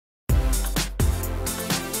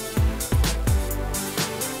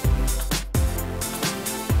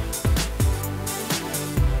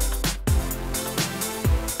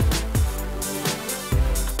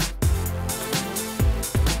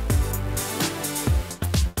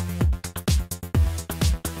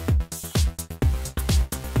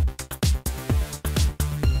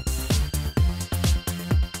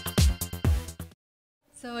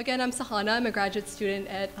again, I'm Sahana. I'm a graduate student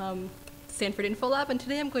at Stanford InfoLab, and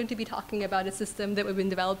today I'm going to be talking about a system that we've been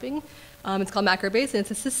developing. It's called Macrobase, and it's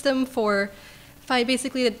a system for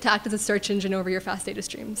basically to act as a search engine over your fast data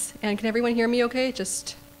streams. And can everyone hear me okay?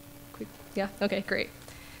 Just quick, yeah, okay, great.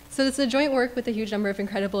 So it's a joint work with a huge number of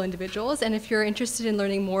incredible individuals, and if you're interested in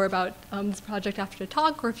learning more about this project after the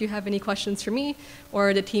talk, or if you have any questions for me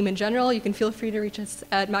or the team in general, you can feel free to reach us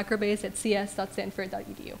at Macrobase at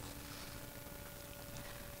cs.stanford.edu.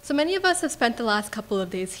 So many of us have spent the last couple of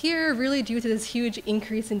days here really due to this huge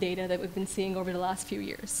increase in data that we've been seeing over the last few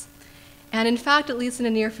years. And in fact, at least in the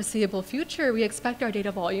near foreseeable future, we expect our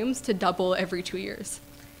data volumes to double every 2 years.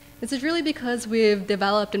 This is really because we've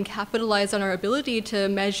developed and capitalized on our ability to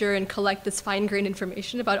measure and collect this fine-grained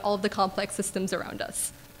information about all of the complex systems around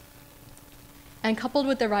us. And coupled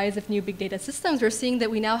with the rise of new big data systems, we're seeing that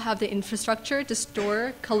we now have the infrastructure to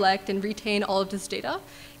store, collect, and retain all of this data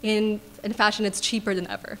in a fashion that's cheaper than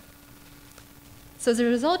ever. So as a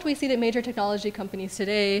result, we see that major technology companies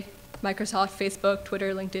today, Microsoft, Facebook,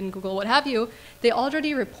 Twitter, LinkedIn, Google, what have you, they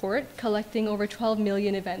already report collecting over 12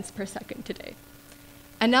 million events per second today.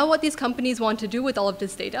 And now what these companies want to do with all of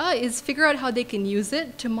this data is figure out how they can use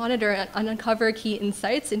it to monitor and uncover key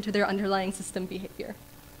insights into their underlying system behavior.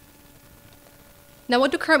 Now,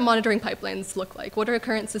 what do current monitoring pipelines look like? What are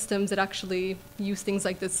current systems that actually use things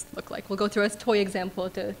like this look like? We'll go through a toy example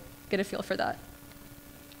to get a feel for that.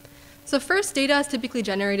 So first, data is typically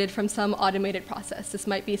generated from some automated process. This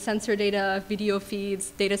might be sensor data, video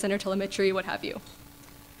feeds, data center telemetry, what have you.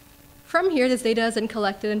 From here, this data is then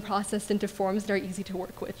collected and processed into forms that are easy to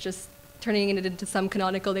work with, just turning it into some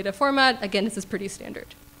canonical data format. Again, this is pretty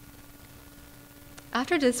standard.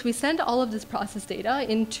 After this, we send all of this processed data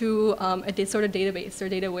into a sort of database or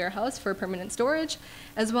data warehouse for permanent storage,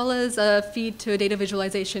 as well as a feed to data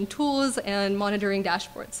visualization tools and monitoring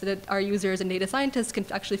dashboards so that our users and data scientists can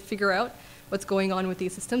actually figure out what's going on with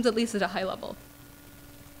these systems, at least at a high level.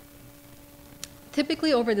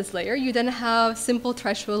 Typically, over this layer, you then have simple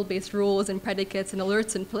threshold-based rules and predicates and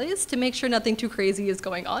alerts in place to make sure nothing too crazy is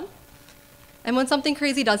going on. And when something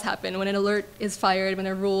crazy does happen, when an alert is fired, when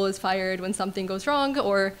a rule is fired, when something goes wrong,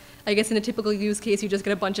 or I guess in a typical use case, you just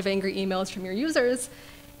get a bunch of angry emails from your users,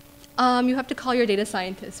 you have to call your data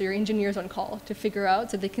scientists or your engineers on call to figure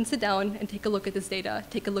out so they can sit down and take a look at this data,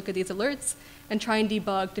 take a look at these alerts, and try and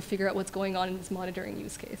debug to figure out what's going on in this monitoring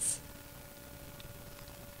use case.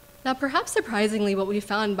 Now, perhaps surprisingly, what we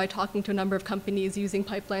found by talking to a number of companies using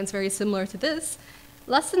pipelines very similar to this,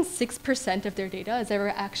 less than 6% of their data is ever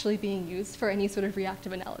actually being used for any sort of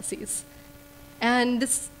reactive analyses. And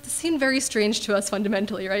this seemed very strange to us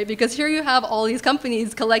fundamentally, right? Because here you have all these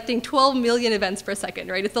companies collecting 12 million events per second,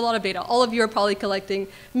 right? It's a lot of data. All of you are probably collecting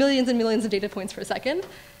millions and millions of data points per second,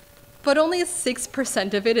 but only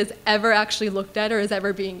 6% of it is ever actually looked at or is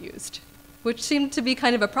ever being used, which seemed to be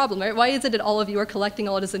kind of a problem, right? Why is it that all of you are collecting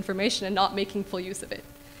all of this information and not making full use of it?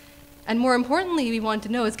 And more importantly, we want to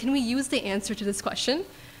know is, can we use the answer to this question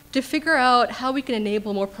to figure out how we can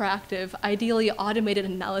enable more proactive, ideally automated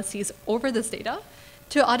analyses over this data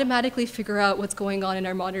to automatically figure out what's going on in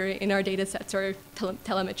our monitoring, in our data sets or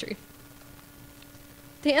telemetry?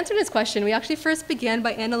 To answer this question, we actually first began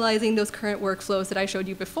by analyzing those current workflows that I showed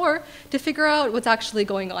you before to figure out what's actually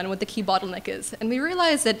going on and what the key bottleneck is. And we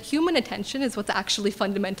realized that human attention is what's actually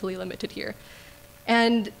fundamentally limited here.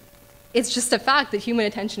 And it's just a fact that human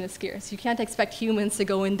attention is scarce. You can't expect humans to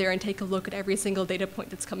go in there and take a look at every single data point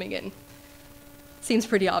that's coming in. Seems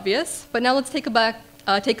pretty obvious, but now let's take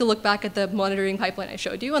a look back at the monitoring pipeline I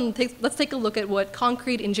showed you, and let's take a look at what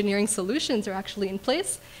concrete engineering solutions are actually in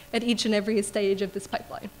place at each and every stage of this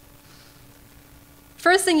pipeline.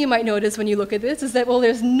 First thing you might notice when you look at this is that, well,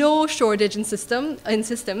 there's no shortage in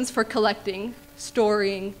systems for collecting,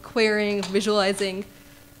 storing, querying, visualizing,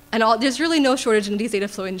 and there's really no shortage in these data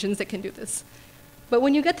flow engines that can do this. But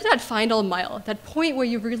when you get to that final mile, that point where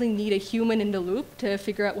you really need a human in the loop to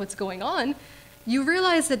figure out what's going on, you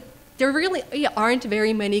realize that there really aren't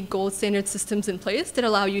very many gold standard systems in place that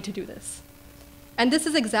allow you to do this. And this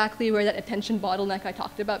is exactly where that attention bottleneck I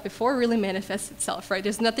talked about before really manifests itself, right?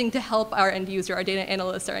 There's nothing to help our end user, our data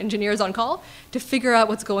analysts, our engineers on call to figure out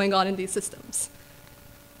what's going on in these systems.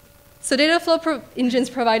 So data flow engines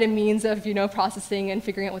provide a means of processing and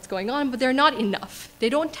figuring out what's going on, but they're not enough. They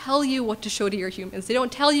don't tell you what to show to your humans. They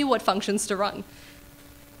don't tell you what functions to run.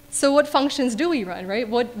 So what functions do we run, right?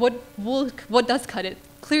 What does cut it?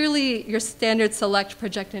 Clearly, your standard select,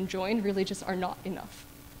 project, and join really just are not enough.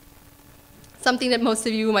 Something that most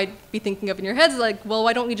of you might be thinking of in your heads is like, well,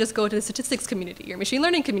 why don't we just go to the statistics community or machine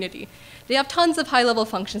learning community? They have tons of high-level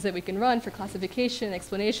functions that we can run for classification,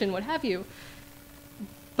 explanation, what have you.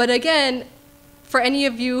 But again, for any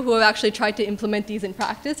of you who have actually tried to implement these in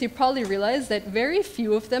practice, you probably realize that very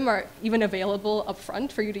few of them are even available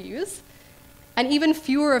upfront for you to use. And even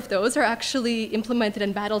fewer of those are actually implemented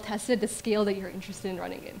and battle tested at the scale that you're interested in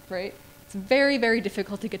running in, right? It's very, very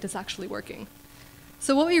difficult to get this actually working.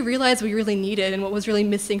 So what we realized we really needed and what was really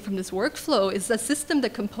missing from this workflow is a system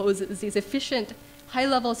that composes these efficient,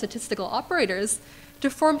 high-level statistical operators to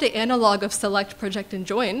form the analog of select, project, and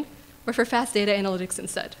join, but for fast data analytics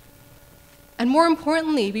instead. And more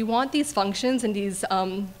importantly, we want these functions and these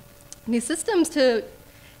systems to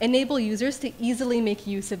enable users to easily make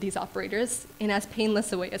use of these operators in as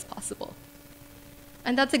painless a way as possible.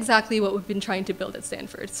 And that's exactly what we've been trying to build at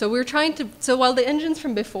Stanford. So while the engines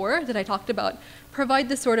from before that I talked about provide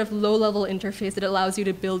this sort of low-level interface that allows you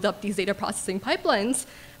to build up these data processing pipelines,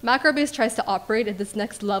 Macrobase tries to operate at this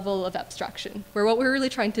next level of abstraction, where what we're really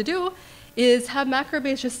trying to do is have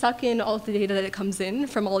Macrobase just suck in all of the data that it comes in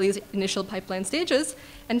from all these initial pipeline stages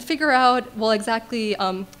and figure out, well, exactly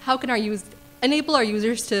how can enable our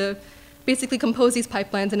users to basically compose these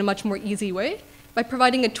pipelines in a much more easy way by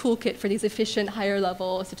providing a toolkit for these efficient,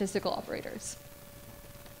 higher-level statistical operators.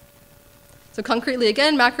 So concretely,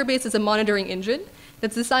 again, Macrobase is a monitoring engine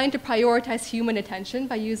that's designed to prioritize human attention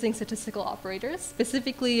by using statistical operators,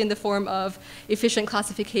 specifically in the form of efficient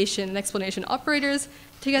classification and explanation operators,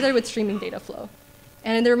 together with streaming data flow.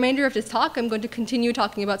 And in the remainder of this talk, I'm going to continue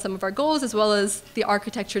talking about some of our goals, as well as the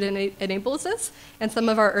architecture that enables this, and some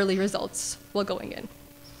of our early results while going in.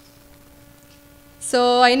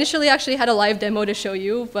 So I initially actually had a live demo to show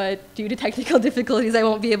you, but due to technical difficulties, I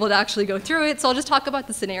won't be able to actually go through it. So I'll just talk about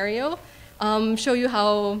the scenario, show you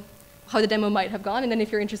how the demo might have gone, and then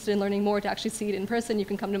if you're interested in learning more to actually see it in person, you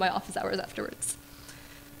can come to my office hours afterwards.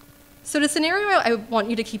 So the scenario I want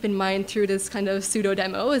you to keep in mind through this kind of pseudo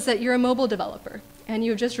demo is that you're a mobile developer, and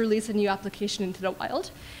you've just released a new application into the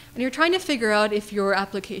wild, and you're trying to figure out if your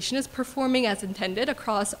application is performing as intended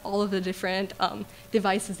across all of the different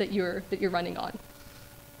devices that you're running on.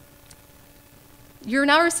 You're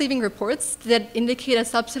now receiving reports that indicate a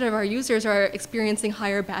subset of our users are experiencing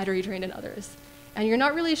higher battery drain than others. And you're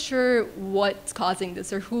not really sure what's causing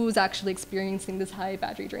this or who's actually experiencing this high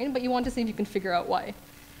battery drain, but you want to see if you can figure out why.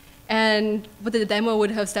 And what the demo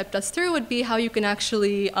would have stepped us through would be how you can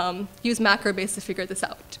actually use Macrobase to figure this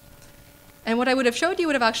out. And what I would have showed you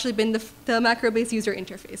would have actually been the Macrobase user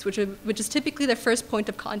interface, which is typically the first point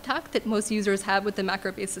of contact that most users have with the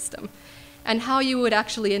Macrobase system. And how you would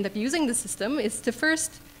actually end up using the system is to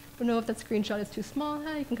first, I don't know if that screenshot is too small,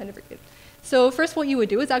 you can kind of read it. So first what you would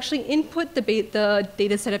do is actually input the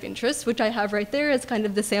data set of interest, which I have right there as kind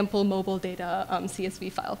of the sample mobile data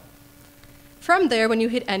CSV file. From there, when you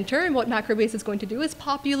hit enter, what Macrobase is going to do is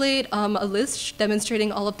populate a list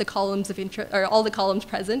demonstrating all of the columns of interest, or all the columns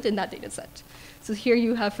present in that data set. So here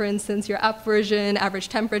you have, for instance, your app version, average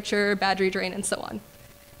temperature, battery drain, and so on.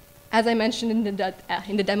 As I mentioned in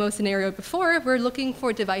the demo scenario before, we're looking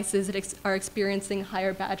for devices that are experiencing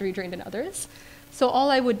higher battery drain than others. So all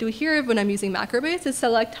I would do here when I'm using Macrobase is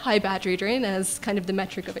select high battery drain as kind of the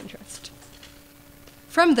metric of interest.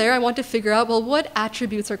 From there, I want to figure out, well, what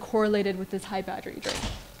attributes are correlated with this high battery drain?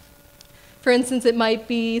 For instance, it might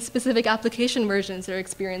be specific application versions that are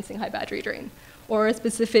experiencing high battery drain, or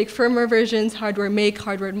specific firmware versions, hardware make,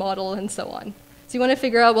 hardware model, and so on. So you want to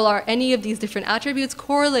figure out, well, are any of these different attributes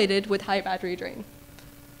correlated with high battery drain?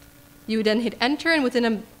 You would then hit enter, and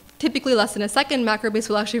within typically less than a second, Macrobase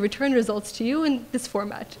will actually return results to you in this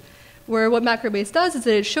format, where what Macrobase does is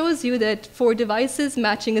that it shows you that for devices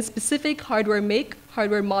matching a specific hardware make,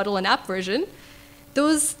 hardware model, and app version,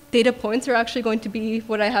 those data points are actually going to be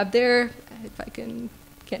what I have there. If I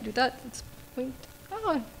can't do that, let's point.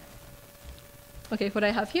 Oh. Okay, what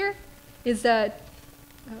I have here is that,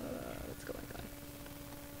 let's go back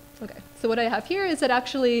on. Okay, so what I have here is that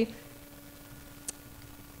actually,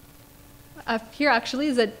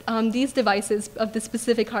 these devices of the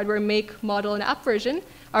specific hardware make, model, and app version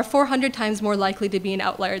are 400 times more likely to be an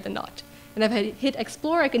outlier than not. And if I hit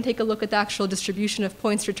explore, I can take a look at the actual distribution of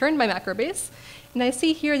points returned by Macrobase. And I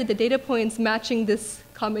see here that the data points matching this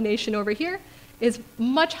combination over here is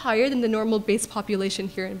much higher than the normal base population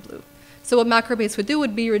here in blue. So what Macrobase would do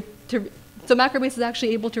would be so Macrobase is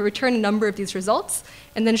actually able to return a number of these results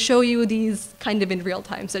and then show you these kind of in real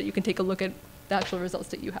time so that you can take a look at the actual results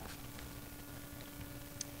that you have.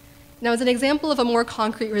 Now, as an example of a more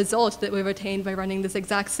concrete result that we've attained by running this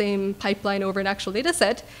exact same pipeline over an actual data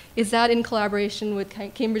set is that in collaboration with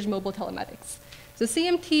Cambridge Mobile Telematics. So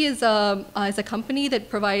CMT is a company that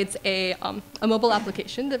provides a mobile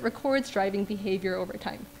application that records driving behavior over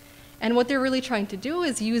time. And what they're really trying to do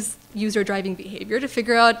is use user driving behavior to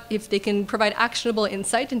figure out if they can provide actionable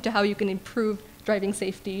insight into how you can improve driving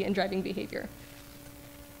safety, and driving behavior.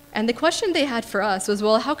 And the question they had for us was,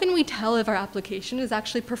 well, how can we tell if our application is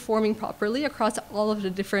actually performing properly across all of the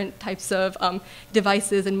different types of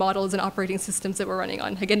devices and models and operating systems that we're running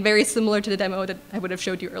on? Again, very similar to the demo that I would have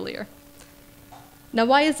showed you earlier. Now,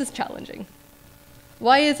 why is this challenging?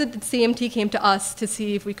 Why is it that CMT came to us to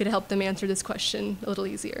see if we could help them answer this question a little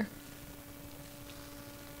easier?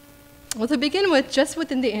 Well, to begin with, just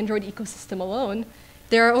within the Android ecosystem alone,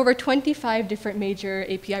 there are over 25 different major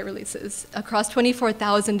API releases across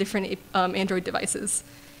 24,000 different Android devices.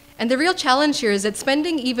 And the real challenge here is that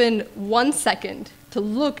spending even 1 second to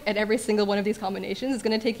look at every single one of these combinations is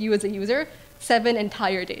going to take you as a user 7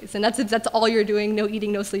 entire days. And that's all you're doing, no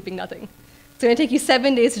eating, no sleeping, nothing. It's going to take you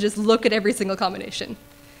 7 days to just look at every single combination.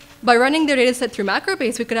 By running their data set through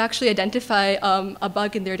Macrobase, we could actually identify a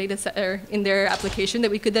bug in their data set, or in their application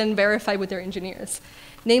that we could then verify with their engineers.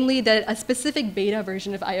 Namely, that a specific beta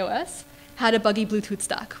version of iOS had a buggy Bluetooth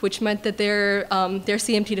stack, which meant that their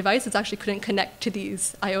CMT devices actually couldn't connect to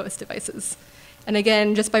these iOS devices. And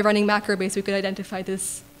again, just by running Macrobase, we could identify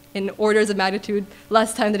this in orders of magnitude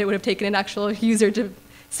less time than it would have taken an actual user to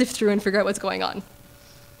sift through and figure out what's going on.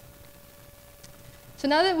 So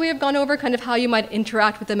now that we have gone over kind of how you might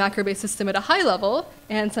interact with the Macrobase system at a high level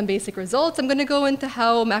and some basic results, I'm going to go into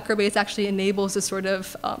how Macrobase actually enables this sort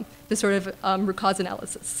of root cause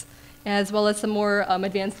analysis, as well as some more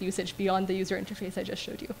advanced usage beyond the user interface I just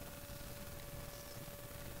showed you.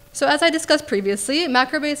 So as I discussed previously,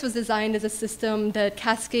 Macrobase was designed as a system that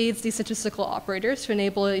cascades these statistical operators to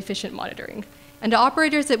enable efficient monitoring. And the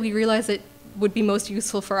operators that we realized that would be most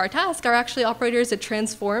useful for our task are actually operators that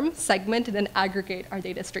transform, segment, and then aggregate our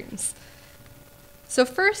data streams. So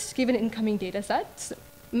first, given incoming data sets,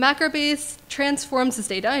 Macrobase transforms this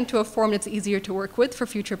data into a form that's easier to work with for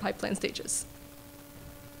future pipeline stages.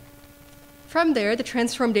 From there, the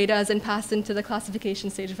transformed data is then passed into the classification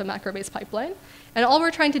stage of a Macrobase pipeline. And all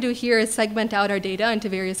we're trying to do here is segment out our data into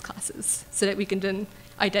various classes so that we can then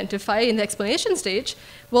identify in the explanation stage,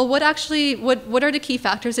 well, what are the key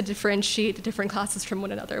factors that differentiate the different classes from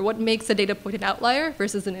one another? What makes a data point an outlier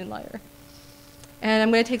versus an inlier? And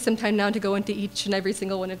I'm going to take some time now to go into each and every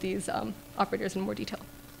single one of these operators in more detail.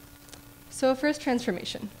 So first,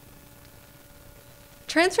 transformation.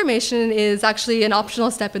 Transformation is actually an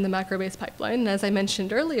optional step in the Macrobase pipeline. And as I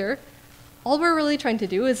mentioned earlier, all we're really trying to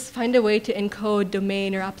do is find a way to encode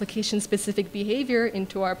domain or application-specific behavior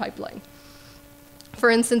into our pipeline. For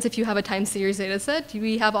instance, if you have a time series data set,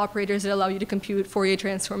 we have operators that allow you to compute Fourier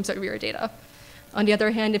transforms of your data. On the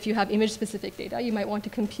other hand, if you have image-specific data, you might want to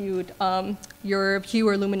compute your hue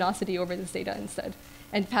or luminosity over this data instead,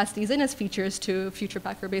 and pass these in as features to future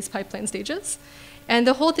Macrobase pipeline stages. And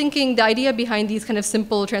the idea behind these kind of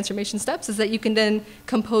simple transformation steps is that you can then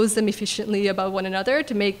compose them efficiently about one another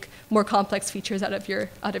to make more complex features out of your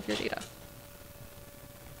data.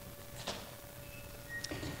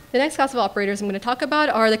 The next class of operators I'm going to talk about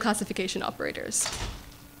are the classification operators.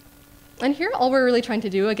 And here, all we're really trying to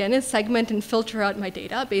do, again, is segment and filter out my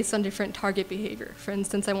data based on different target behavior. For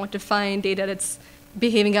instance, I want to find data that's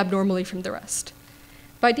behaving abnormally from the rest.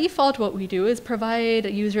 By default, what we do is provide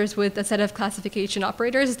users with a set of classification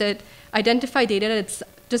operators that identify data that's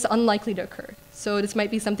just unlikely to occur. So this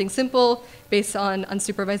might be something simple based on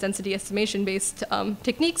unsupervised density estimation-based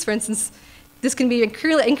techniques. For instance, this can be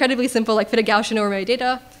incredibly simple, like fit a Gaussian over my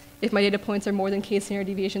data. If my data points are more than k-standard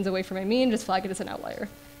deviations away from my mean, just flag it as an outlier.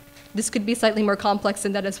 This could be slightly more complex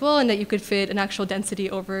than that as well, in that you could fit an actual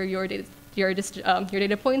density over your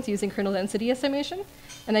data points using kernel density estimation.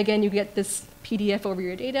 And again, you get this PDF over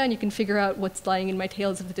your data, and you can figure out what's lying in my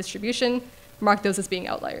tails of the distribution, mark those as being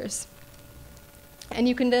outliers. And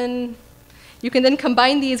you can then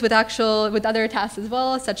combine these with other tasks as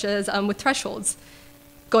well, such as with thresholds.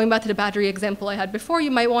 Going back to the battery example I had before, you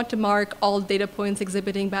might want to mark all data points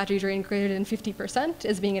exhibiting battery drain greater than 50%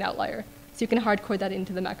 as being an outlier. So you can hardcode that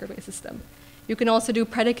into the Macrobase system. You can also do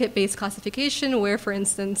predicate-based classification, where, for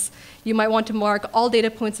instance, you might want to mark all data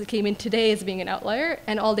points that came in today as being an outlier,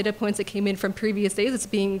 and all data points that came in from previous days as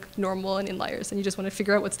being normal and inliers, and you just want to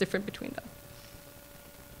figure out what's different between them.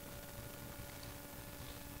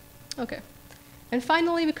 Okay. And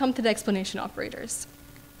finally, we come to the explanation operators.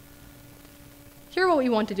 Here, what we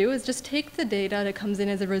want to do is just take the data that comes in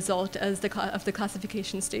as a result of the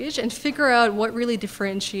classification stage and figure out what really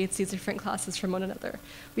differentiates these different classes from one another.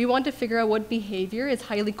 We want to figure out what behavior is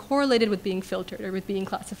highly correlated with being filtered or with being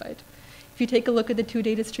classified. If you take a look at the two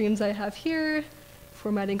data streams I have here,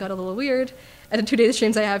 formatting got a little weird, at the two data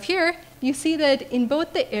streams I have here, you see that in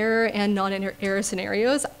both the error and non-error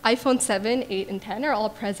scenarios, iPhone 7, 8, and 10 are all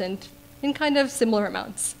present in kind of similar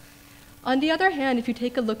amounts. On the other hand, if you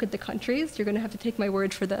take a look at the countries, you're going to have to take my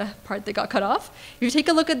word for the part that got cut off. If you take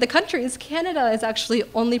a look at the countries, Canada is actually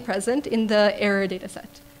only present in the error data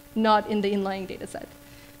set, not in the inlying data set.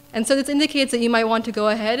 And so this indicates that you might want to go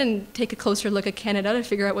ahead and take a closer look at Canada to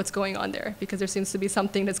figure out what's going on there, because there seems to be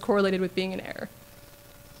something that's correlated with being an error.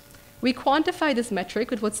 We quantify this metric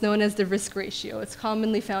with what's known as the risk ratio. It's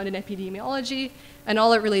commonly found in epidemiology, and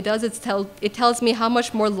all it really does is it tells me how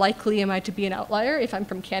much more likely am I to be an outlier if I'm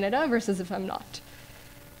from Canada versus if I'm not.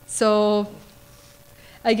 So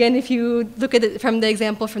again, if you look at it from the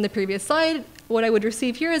example from the previous slide, what I would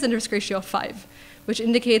receive here is a risk ratio of 5, which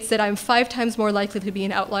indicates that I'm 5 times more likely to be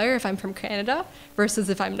an outlier if I'm from Canada versus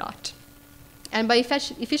if I'm not. And by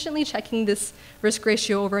efficiently checking this risk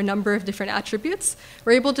ratio over a number of different attributes,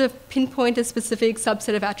 we're able to pinpoint a specific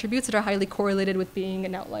subset of attributes that are highly correlated with being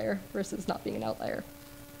an outlier versus not being an outlier.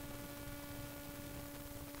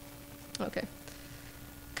 Okay.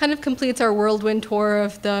 Kind of completes our whirlwind tour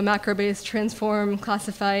of the Macrobase transform,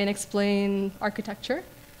 classify, and explain architecture.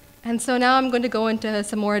 And so now I'm going to go into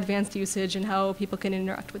some more advanced usage and how people can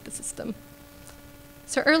interact with the system.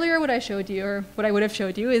 So earlier what I showed you, or what I would have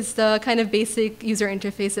showed you, is the kind of basic user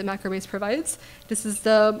interface that Macrobase provides. This is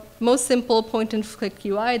the most simple point-and-click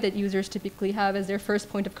UI that users typically have as their first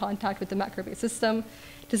point of contact with the Macrobase system.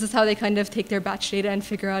 This is how they kind of take their batch data and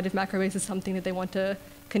figure out if Macrobase is something that they want to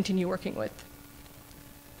continue working with.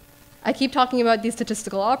 I keep talking about these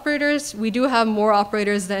statistical operators. We do have more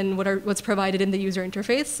operators than what's provided in the user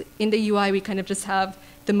interface. In the UI, we kind of just have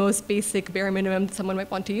the most basic bare minimum that someone might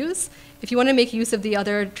want to use. If you want to make use of the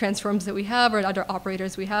other transforms that we have or other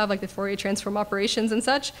operators we have, like the Fourier transform operations and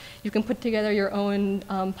such, you can put together your own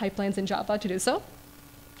pipelines in Java to do so.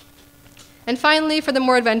 And finally, for the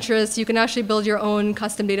more adventurous, you can actually build your own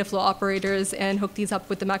custom data flow operators and hook these up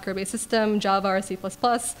with the Macrobase system, Java or C++,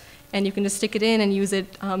 and you can just stick it in and use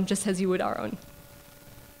it just as you would our own.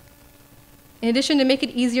 In addition, to make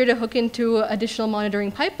it easier to hook into additional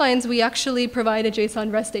monitoring pipelines, we actually provide a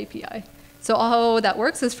JSON REST API. So how that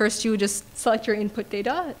works is first you just select your input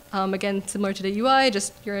data, again, similar to the UI,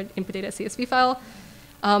 just your input data CSV file,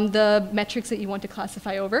 the metrics that you want to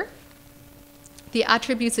classify over, the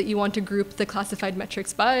attributes that you want to group the classified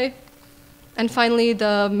metrics by, and finally,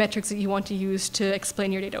 the metrics that you want to use to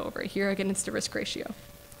explain your data over. Here, again, it's the risk ratio.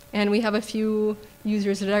 And we have a few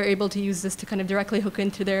users that are able to use this to kind of directly hook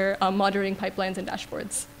into their monitoring pipelines and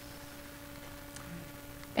dashboards.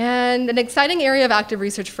 And an exciting area of active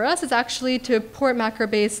research for us is actually to port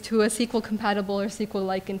Macrobase to a SQL-compatible or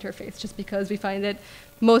SQL-like interface, just because we find that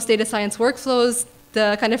most data science workflows,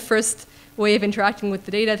 the kind of first way of interacting with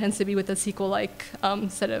the data tends to be with a SQL-like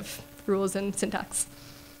set of rules and syntax.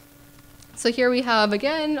 So here we have,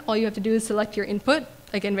 again, all you have to do is select your input.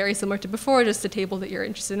 Again, very similar to before, just a table that you're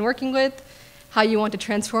interested in working with, how you want to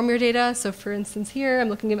transform your data. So for instance, here, I'm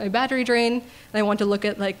looking at my battery drain, and I want to look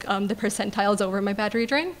at like the percentiles over my battery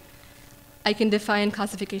drain. I can define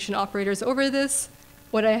classification operators over this.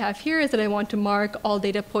 What I have here is that I want to mark all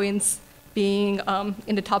data points being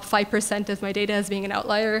in the top 5% of my data as being an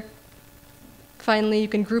outlier. Finally, you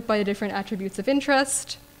can group by the different attributes of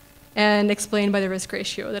interest and explain by the risk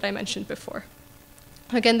ratio that I mentioned before.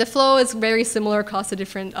 Again, the flow is very similar across the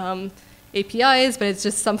different APIs, but it's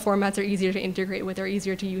just some formats are easier to integrate with or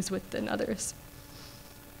easier to use with than others.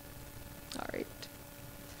 All right.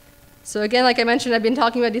 So again, like I mentioned, I've been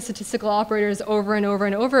talking about these statistical operators over and over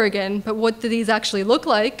and over again, but what do these actually look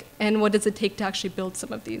like, and what does it take to actually build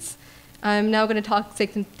some of these? I'm now going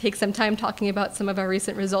to take some time talking about some of our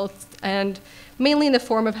recent results, and mainly in the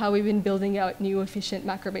form of how we've been building out new efficient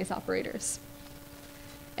Macrobase operators.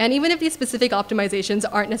 And even if these specific optimizations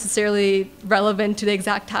aren't necessarily relevant to the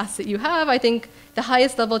exact tasks that you have, I think the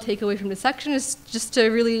highest level takeaway from this section is just to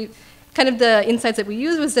really, kind of the insights that we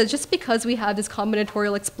use was that just because we have this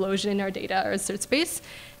combinatorial explosion in our data or search space,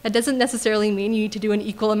 that doesn't necessarily mean you need to do an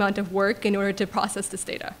equal amount of work in order to process this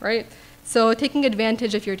data, right? So taking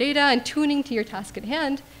advantage of your data and tuning to your task at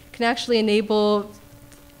hand can actually enable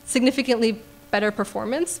significantly better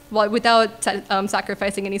performance without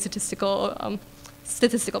sacrificing any statistical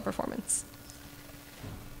performance.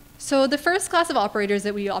 So the first class of operators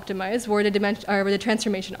that we optimized were the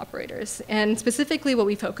transformation operators. And specifically what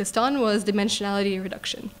we focused on was dimensionality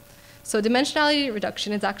reduction. So dimensionality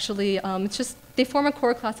reduction is actually, they form a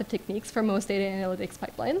core class of techniques for most data analytics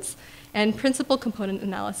pipelines. And principal component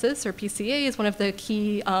analysis, or PCA, is one of the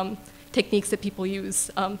key techniques that people use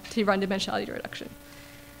to run dimensionality reduction.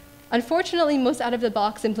 Unfortunately, most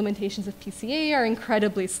out-of-the-box implementations of PCA are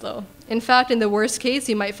incredibly slow. In fact, in the worst case,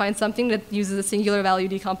 you might find something that uses a singular value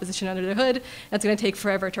decomposition under the hood that's going to take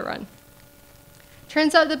forever to run.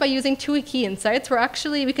 Turns out that by using two key insights,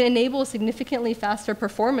 we can enable significantly faster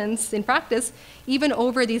performance in practice, even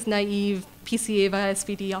over these naive PCA via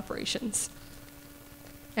SVD operations.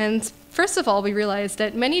 And first of all, we realized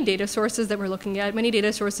that many data sources that we're looking at, many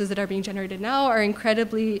data sources that are being generated now are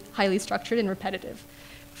incredibly highly structured and repetitive.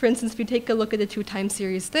 For instance, if you take a look at the two time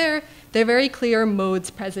series there, there are very clear modes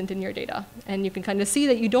present in your data. And you can kind of see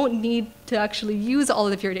that you don't need to actually use all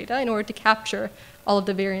of your data in order to capture all of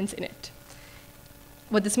the variance in it.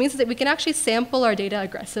 What this means is that we can actually sample our data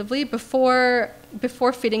aggressively before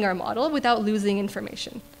fitting our model without losing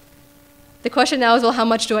information. The question now is, well, how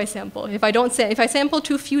much do I sample? If I sample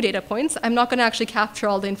too few data points, I'm not going to actually capture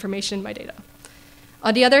all the information in my data.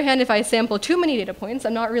 On the other hand, if I sample too many data points,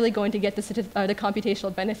 I'm not really going to get the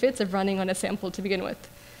computational benefits of running on a sample to begin with.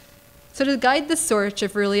 So to guide the search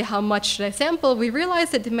of really how much should I sample, we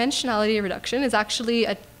realized that dimensionality reduction is actually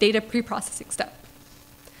a data pre-processing step.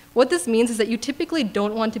 What this means is that you typically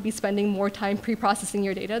don't want to be spending more time pre-processing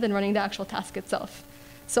your data than running the actual task itself.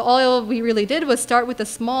 So all we really did was start with a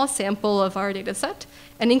small sample of our data set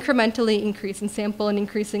and incrementally increase and sample an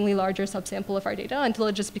increasingly larger subsample of our data until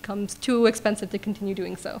it just becomes too expensive to continue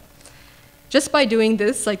doing so. Just by doing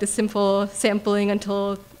this, like the simple sampling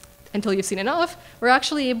until you've seen enough, we're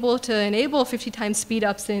actually able to enable 50 times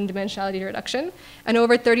speedups in dimensionality reduction and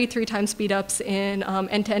over 33 times speedups in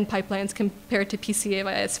end-to-end pipelines compared to PCA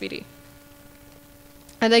via SVD.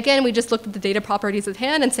 And again, we just looked at the data properties at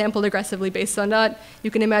hand and sampled aggressively based on that.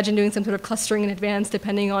 You can imagine doing some sort of clustering in advance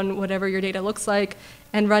depending on whatever your data looks like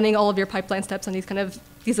and running all of your pipeline steps on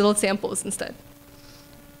these little samples instead.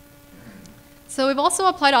 So we've also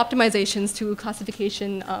applied optimizations to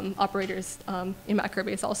classification operators in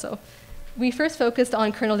Macrobase also. We first focused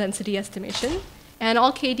on kernel density estimation. And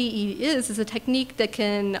all KDE is a technique that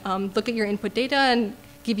can look at your input data and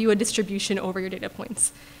give you a distribution over your data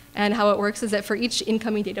points. And how it works is that for each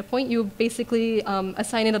incoming data point, you basically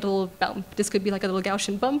assign it a little bump. This could be like a little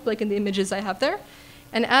Gaussian bump, like in the images I have there.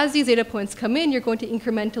 And as these data points come in, you're going to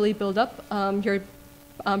incrementally build up your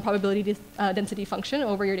probability density function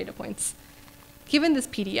over your data points. Given this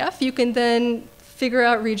PDF, you can then figure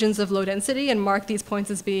out regions of low density and mark these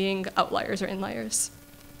points as being outliers or inliers.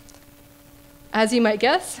 As you might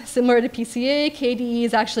guess, similar to PCA, KDE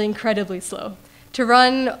is actually incredibly slow. To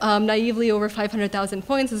run naively over 500,000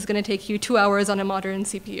 points is going to take you 2 hours on a modern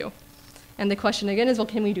CPU. And the question again is, well,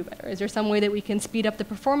 can we do better? Is there some way that we can speed up the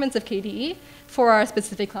performance of KDE for our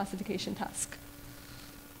specific classification task?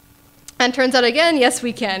 And turns out again, yes,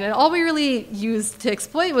 we can. And all we really used to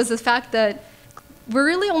exploit was the fact that we're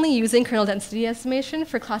really only using kernel density estimation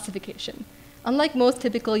for classification. Unlike most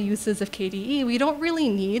typical uses of KDE, we don't really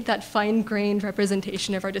need that fine-grained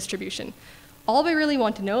representation of our distribution. All we really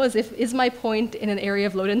want to know is my point in an area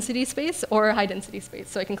of low-density space or a high-density space,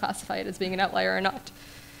 so I can classify it as being an outlier or not.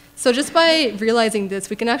 So just by realizing this,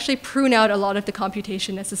 we can actually prune out a lot of the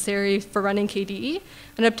computation necessary for running KDE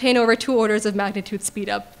and obtain over 2 orders of magnitude speed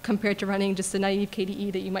up compared to running just a naive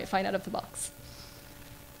KDE that you might find out of the box.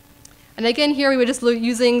 And again, here we were just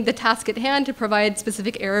using the task at hand to provide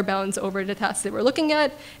specific error bounds over the tasks that we're looking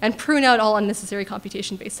at and prune out all unnecessary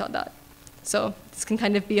computation based on that. So this can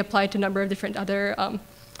kind of be applied to a number of different other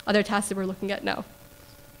tasks that we're looking at now.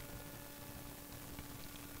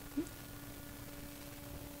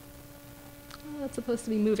 That's supposed to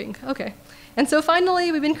be moving. OK. And so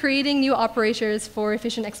finally, we've been creating new operators for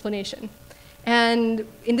efficient explanation. And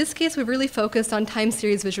in this case, we've really focused on time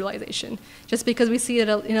series visualization, just because we see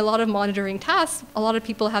that in a lot of monitoring tasks, a lot of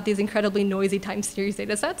people have these incredibly noisy time series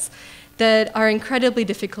data sets that are incredibly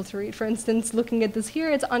difficult to read. For instance, looking at this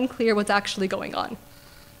here, it's unclear what's actually going on.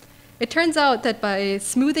 It turns out that by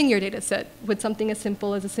smoothing your data set with something as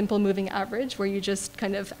simple as a simple moving average, where you just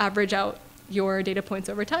kind of average out your data points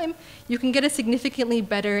over time, you can get a significantly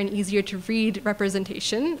better and easier to read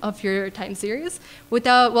representation of your time series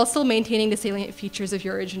while still maintaining the salient features of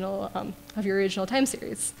your original time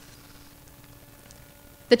series.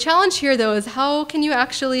 The challenge here, though, is how can you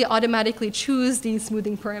actually automatically choose these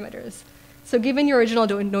smoothing parameters? So given your original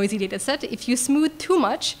noisy data set, if you smooth too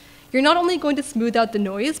much, you're not only going to smooth out the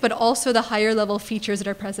noise, but also the higher level features that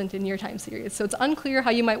are present in your time series. So it's unclear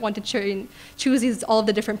how you might want to choose all of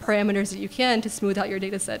the different parameters that you can to smooth out your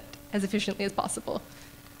data set as efficiently as possible.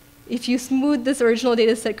 If you smooth this original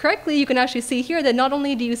data set correctly, you can actually see here that not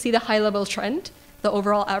only do you see the high level trend, the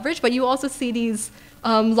overall average, but you also see these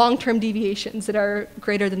long-term deviations that are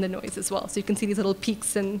greater than the noise as well. So you can see these little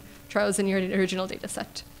peaks and troughs in your original data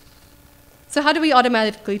set. So how do we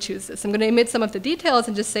automatically choose this? I'm going to omit some of the details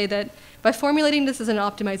and just say that by formulating this as an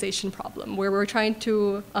optimization problem, where we're trying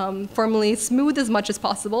to formally smooth as much as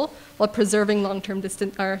possible while preserving long-term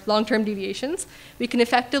deviations, we can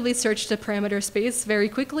effectively search the parameter space very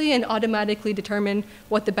quickly and automatically determine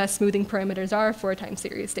what the best smoothing parameters are for a time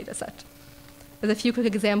series data set. There's a few quick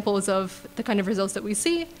examples of the kind of results that we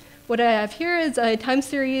see. What I have here is a time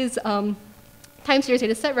series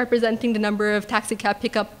data set representing the number of taxi cab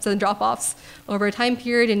pickups and drop-offs over a time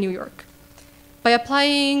period in New York. By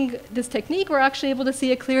applying this technique, we're actually able to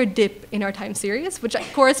see a clear dip in our time series, which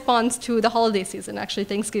corresponds to the holiday season, actually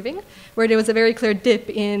Thanksgiving, where there was a very clear dip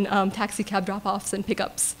in taxi cab drop-offs and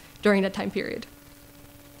pickups during that time period.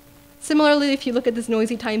 Similarly, if you look at this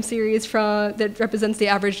noisy time series that represents the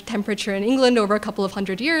average temperature in England over a couple of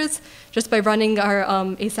 100 years, just by running our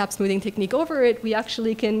ASAP smoothing technique over it, we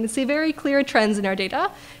actually can see very clear trends in our data.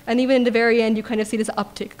 And even in the very end, you kind of see this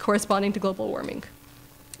uptick corresponding to global warming.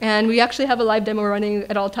 And we actually have a live demo running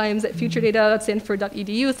at all times at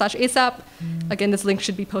futuredata.stanford.edu/ASAP. Again, this link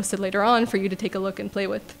should be posted later on for you to take a look and play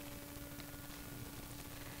with.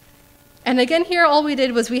 And again, here, all we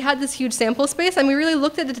did was we had this huge sample space, and we really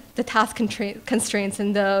looked at the task constraints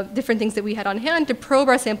and the different things that we had on hand to probe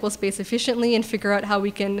our sample space efficiently and figure out how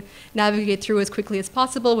we can navigate through as quickly as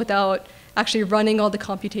possible without actually running all the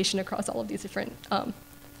computation across all of these different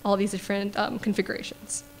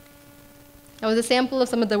configurations. That was a sample of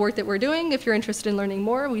some of the work that we're doing. If you're interested in learning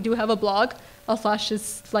more, we do have a blog. I'll flash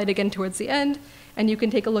this slide again towards the end, and you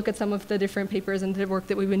can take a look at some of the different papers and the work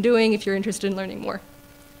that we've been doing if you're interested in learning more.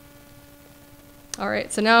 All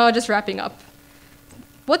right, so now just wrapping up.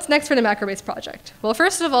 What's next for the Macrobase project? Well,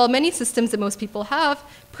 first of all, many systems that most people have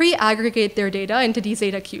pre-aggregate their data into these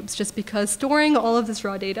data cubes, just because storing all of this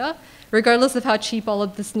raw data, regardless of how cheap all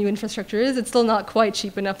of this new infrastructure is, it's still not quite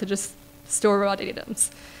cheap enough to just store raw data.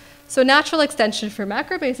 So a natural extension for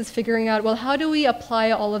Macrobase is figuring out, well, how do we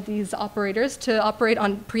apply all of these operators to operate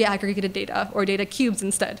on pre-aggregated data or data cubes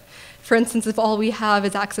instead? For instance, if all we have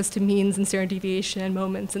is access to means and standard deviation and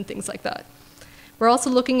moments and things like that. We're also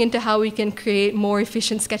looking into how we can create more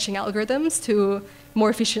efficient sketching algorithms to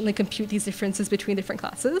more efficiently compute these differences between different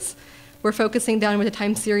classes. We're focusing down with the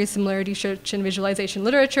time series similarity search and visualization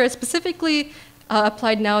literature, specifically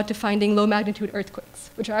applied now to finding low magnitude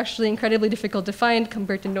earthquakes, which are actually incredibly difficult to find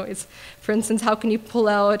compared to noise. For instance, how can you pull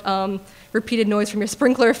out repeated noise from your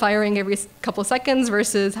sprinkler firing every couple of seconds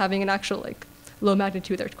versus having an actual low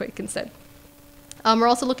magnitude earthquake instead? We're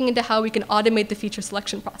also looking into how we can automate the feature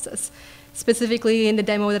selection process. Specifically, in the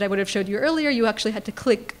demo that I would have showed you earlier, you actually had to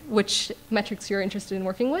click which metrics you're interested in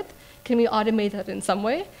working with. Can we automate that in some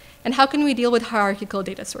way? And how can we deal with hierarchical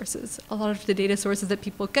data sources? A lot of the data sources that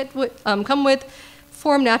people come with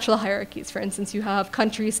form natural hierarchies. For instance, you have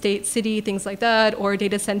country, state, city, things like that, or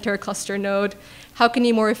data center, cluster node. How can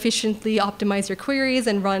you more efficiently optimize your queries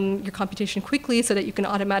and run your computation quickly so that you can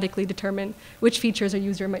automatically determine which features a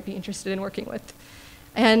user might be interested in working with?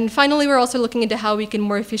 And finally, we're also looking into how we can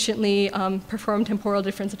more efficiently perform temporal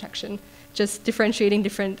difference detection, just differentiating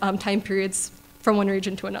different time periods from one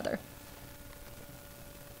region to another.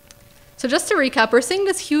 So just to recap, we're seeing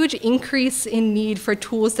this huge increase in need for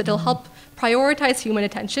tools that will help prioritize human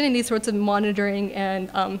attention in these sorts of monitoring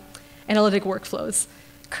and analytic workflows.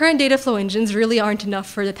 Current data flow engines really aren't enough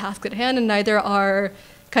for the task at hand, and neither are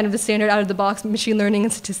kind of the standard out-of-the-box machine learning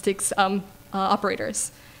and statistics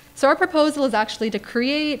operators. So our proposal is actually to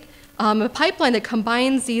create a pipeline that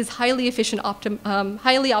combines these highly efficient,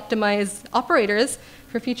 highly optimized operators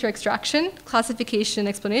for feature extraction, classification, and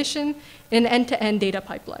explanation in an end-to-end data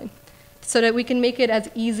pipeline, so that we can make it as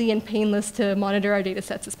easy and painless to monitor our data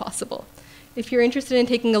sets as possible. If you're interested in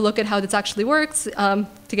taking a look at how this actually works, to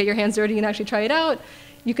get your hands dirty and actually try it out,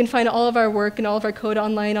 you can find all of our work and all of our code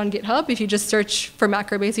online on GitHub. If you just search for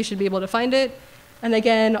Macrobase, you should be able to find it. And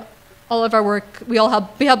again, all of our work, we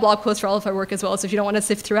have blog posts for all of our work as well, so if you don't want to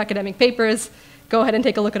sift through academic papers, go ahead and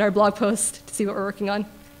take a look at our blog post to see what we're working on.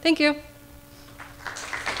 Thank you.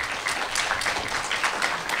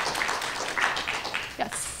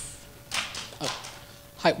 Yes.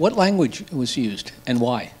 Hi, what language was used and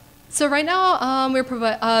why? So right now,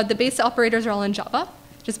 the base operators are all in Java,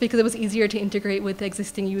 just because it was easier to integrate with the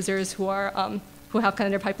existing users who have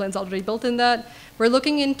kind of their pipelines already built in that. We're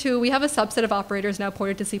looking into, we have a subset of operators now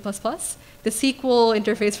ported to C++. The SQL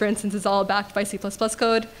interface, for instance, is all backed by C++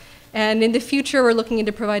 code. And in the future, we're looking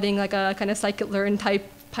into providing like a kind of scikit-learn type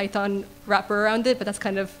Python wrapper around it, but that's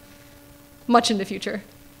kind of much in the future.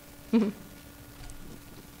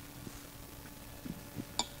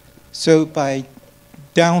 So by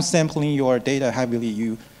downsampling your data heavily,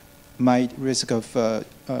 you might risk of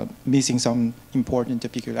missing some important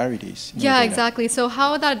peculiarities. In your Yeah, data. exactly. So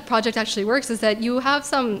how that project actually works is that you have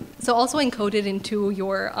some, so also encoded into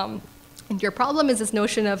your problem is this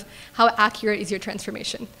notion of how accurate is your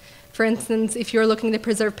transformation. For instance, if you're looking to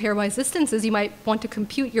preserve pairwise distances, you might want to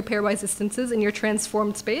compute your pairwise distances in your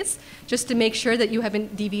transformed space just to make sure that you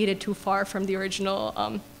haven't deviated too far from the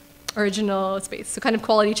original space. So kind of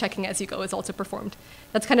quality checking as you go is also performed.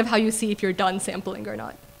 That's kind of how you see if you're done sampling or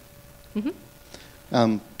not.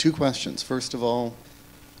 Mm-hmm. 2 questions. First of all,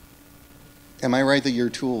 am I right that your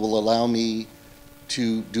tool will allow me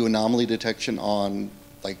to do anomaly detection on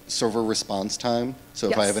like server response time? So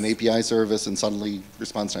if I have an API service and suddenly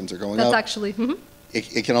response times are going up, that's actually,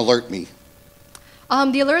 it can alert me.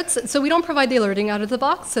 The alerts, so we don't provide the alerting out of the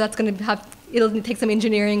box, so that's going to it'll take some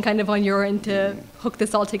engineering kind of on your end to hook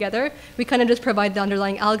this all together. We kind of just provide the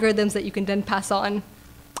underlying algorithms that you can then pass on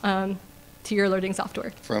to your alerting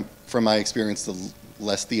software. From my experience, the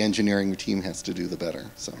less the engineering team has to do, the better.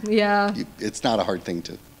 So yeah, it's not a hard thing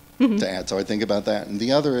to add. So I think about that. And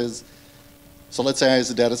the other is, so let's say I, as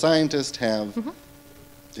a data scientist, have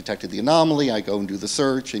detected the anomaly. I go and do the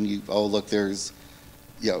search, and oh look, there's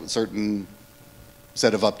certain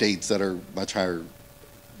set of updates that are much higher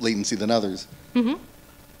latency than others.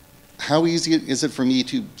 How easy is it for me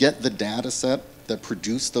to get the data set that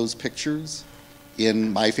produced those pictures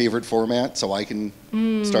in my favorite format so I can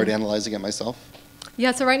start analyzing it myself?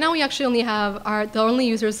 Yeah, so right now we actually only have the only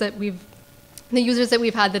users that we've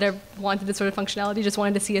had that have wanted this sort of functionality just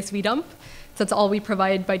wanted a CSV dump. So that's all we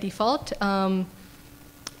provide by default.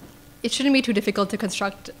 It shouldn't be too difficult to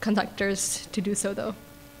construct conductors to do so, though,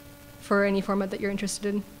 for any format that you're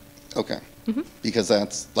interested in. Okay. Because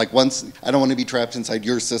that's, like, once, I don't want to be trapped inside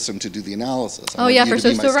your system to do the analysis. Oh, yeah, for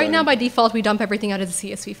sure. So right now, by default, we dump everything out as a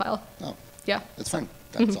CSV file. Oh. Yeah. That's fine.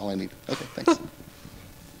 That's all I need. Okay, thanks.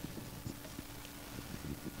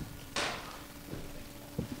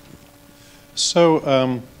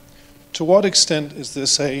 So to what extent is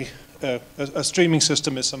this a streaming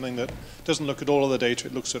system is something that doesn't look at all of the data,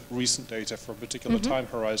 it looks at recent data for a particular time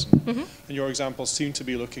horizon. And your examples seem to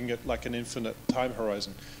be looking at like an infinite time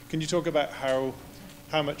horizon. Can you talk about how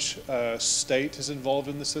much state is involved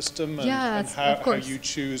in the system and how you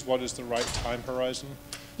choose what is the right time horizon?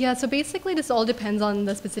 Yeah, so basically this all depends on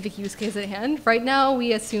the specific use case at hand. Right now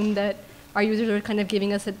we assume that our users are kind of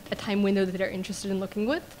giving us a time window that they're interested in looking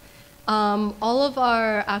with. All of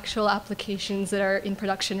our actual applications that are in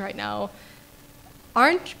production right now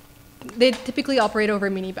they typically operate over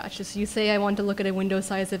mini batches. So you say I want to look at a window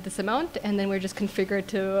size of this amount, and then we're just configured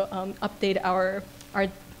to update our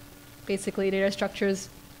basically data structures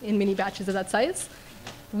in mini batches of that size.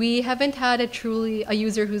 We haven't had a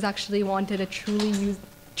user who's actually wanted a truly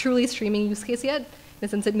streaming use case yet, in the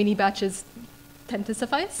sense that mini batches tend to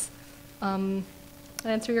suffice. Did I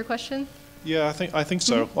answer your question? Yeah, I think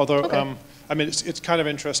so. Although, I mean, it's kind of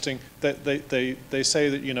interesting that they say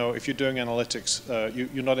that, if you're doing analytics,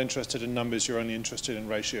 you're not interested in numbers, you're only interested in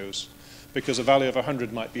ratios. Because a value of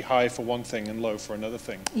 100 might be high for one thing and low for another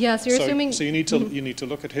thing. Yeah, so you're assuming... So you need to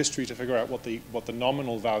look at history to figure out what the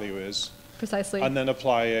nominal value is. Precisely. And then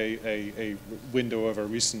apply a window over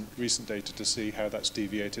recent data to see how that's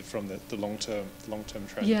deviated from the long-term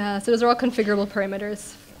trend. Yeah, so those are all configurable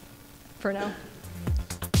parameters for now.